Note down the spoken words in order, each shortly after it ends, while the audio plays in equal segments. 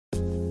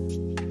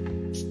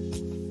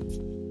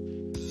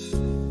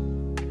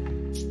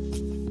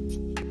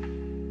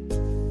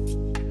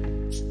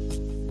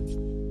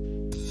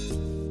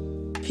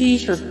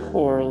Peter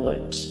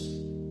Corlett,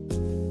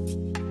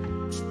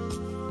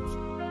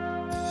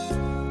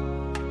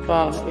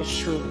 Bob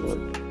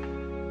Isherwood,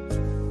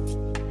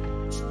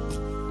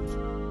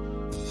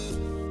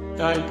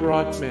 Gai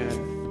Brodtmann,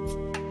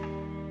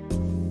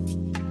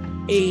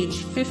 age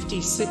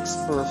 56,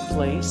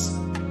 birthplace,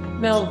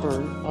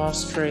 Melbourne,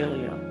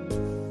 Australia.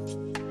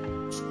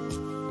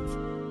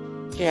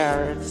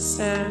 Gareth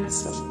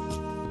Sansom,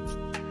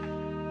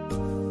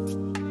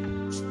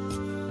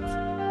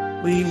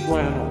 Leigh,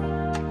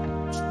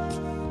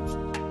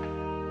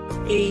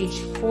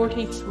 age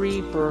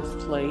 43,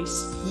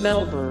 birthplace,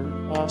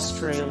 Melbourne,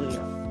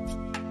 Australia.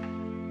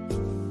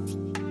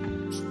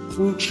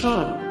 Wu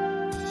Chun,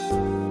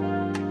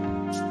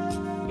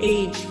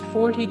 age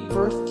 40,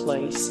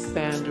 birthplace,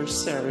 Bandar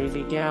Seri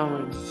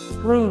Begawan,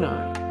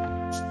 Brunei.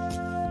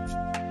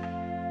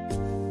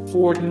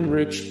 Gordon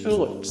Rich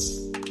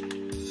Phillips,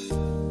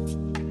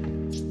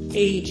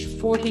 age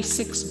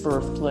 46,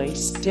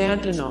 birthplace,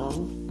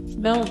 Dandenong,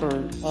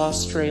 Melbourne,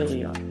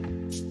 Australia.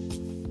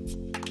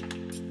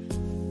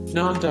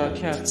 Nanda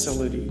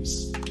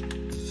Katsalides,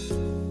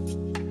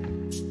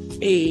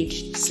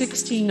 age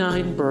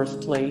 69,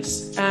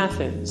 birthplace,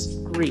 Athens,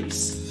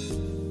 Greece.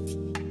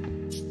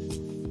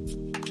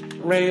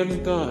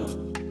 Graham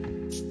Gunn,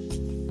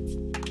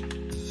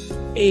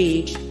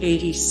 age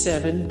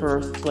 87,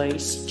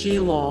 birthplace,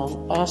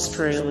 Geelong,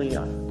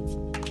 Australia.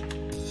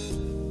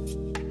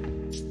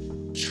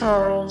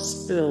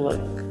 Charles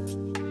Billick,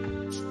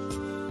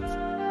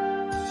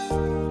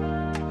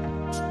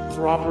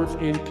 Robert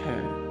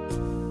Inpen,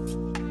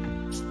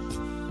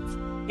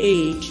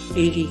 age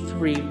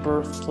 83,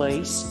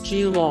 birthplace,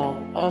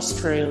 Geelong,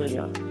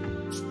 Australia.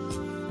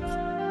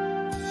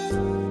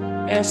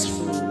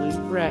 Esfuli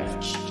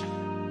Recht,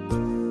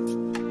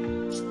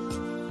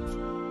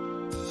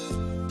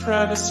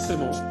 Travis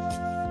Fimmel,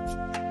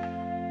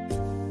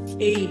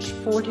 age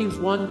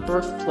 41,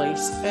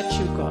 birthplace,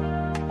 Echuca,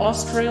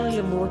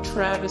 Australia. More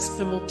Travis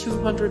Fimmel,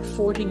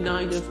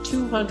 249 of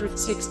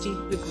 260,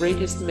 the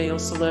greatest male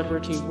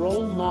celebrity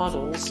role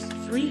models,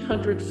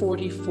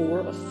 344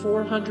 of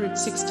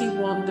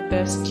 461, the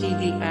best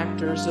TV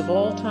actors of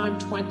all time,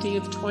 20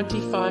 of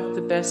 25,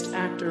 the best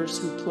actors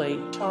who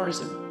played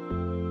Tarzan.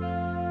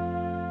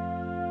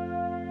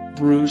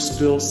 Bruce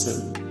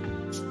Bilson,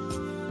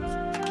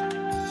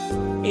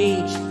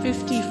 age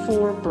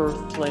 54,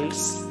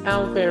 birthplace,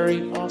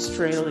 Albury,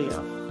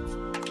 Australia.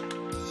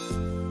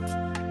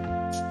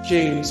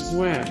 James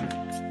Wen,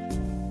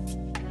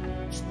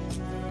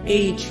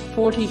 age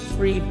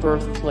 43,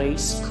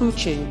 birthplace,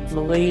 Kuching,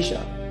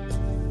 Malaysia.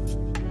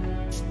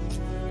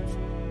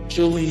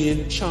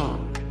 Julian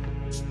Chong,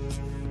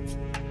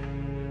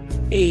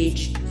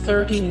 age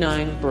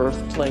 39,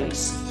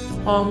 birthplace,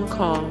 Hong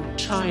Kong,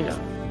 China.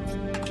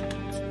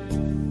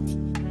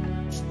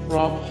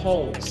 Rob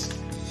Holtz,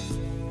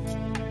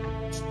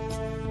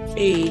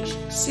 age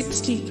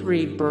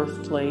 63,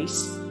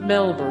 birthplace,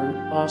 Melbourne,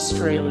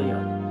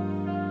 Australia.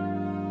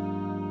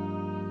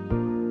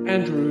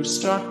 Andrew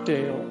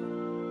Stockdale,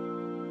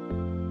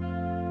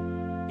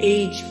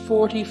 age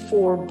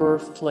 44,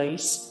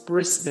 birthplace,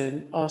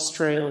 Brisbane,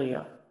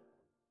 Australia.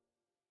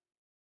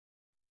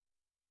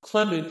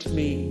 Clement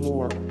Me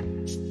Moore,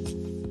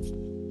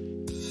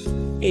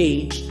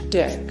 age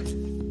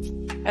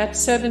Dec, at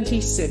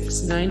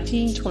 76,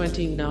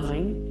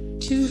 1929,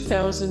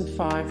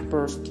 2005,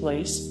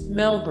 birthplace,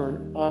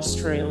 Melbourne,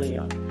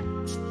 Australia.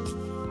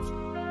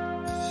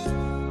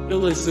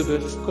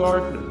 Elizabeth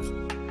Gardner,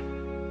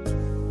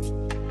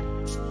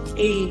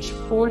 age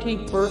 40,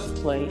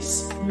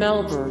 birthplace,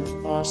 Melbourne,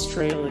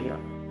 Australia.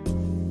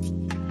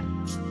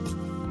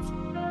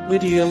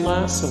 Lydia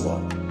Lassawa,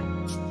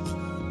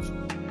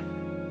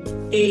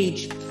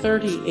 age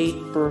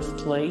 38,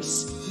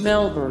 birthplace,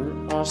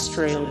 Melbourne,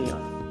 Australia.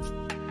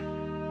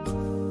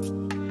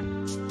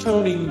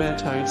 Tony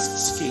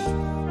Mataisky,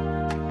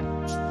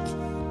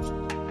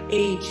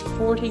 age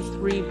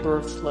 43,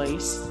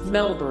 birthplace,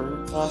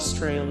 Melbourne,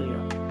 Australia.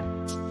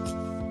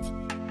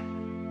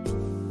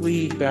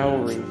 Leigh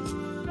Bowery,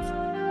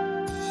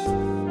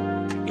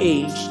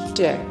 age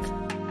Dec,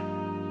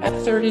 at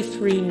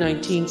 33,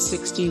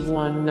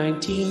 1961,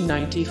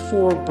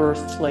 1994,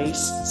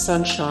 birthplace,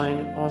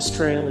 Sunshine,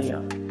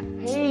 Australia.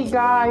 Hey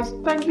guys,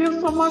 thank you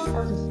so much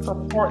for the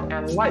support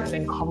and likes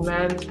and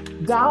comments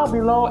down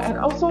below, and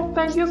also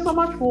thank you so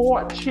much for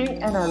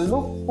watching, and I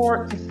look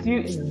forward to see you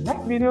in the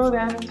next video.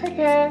 Then take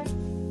care,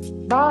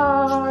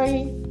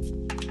 bye.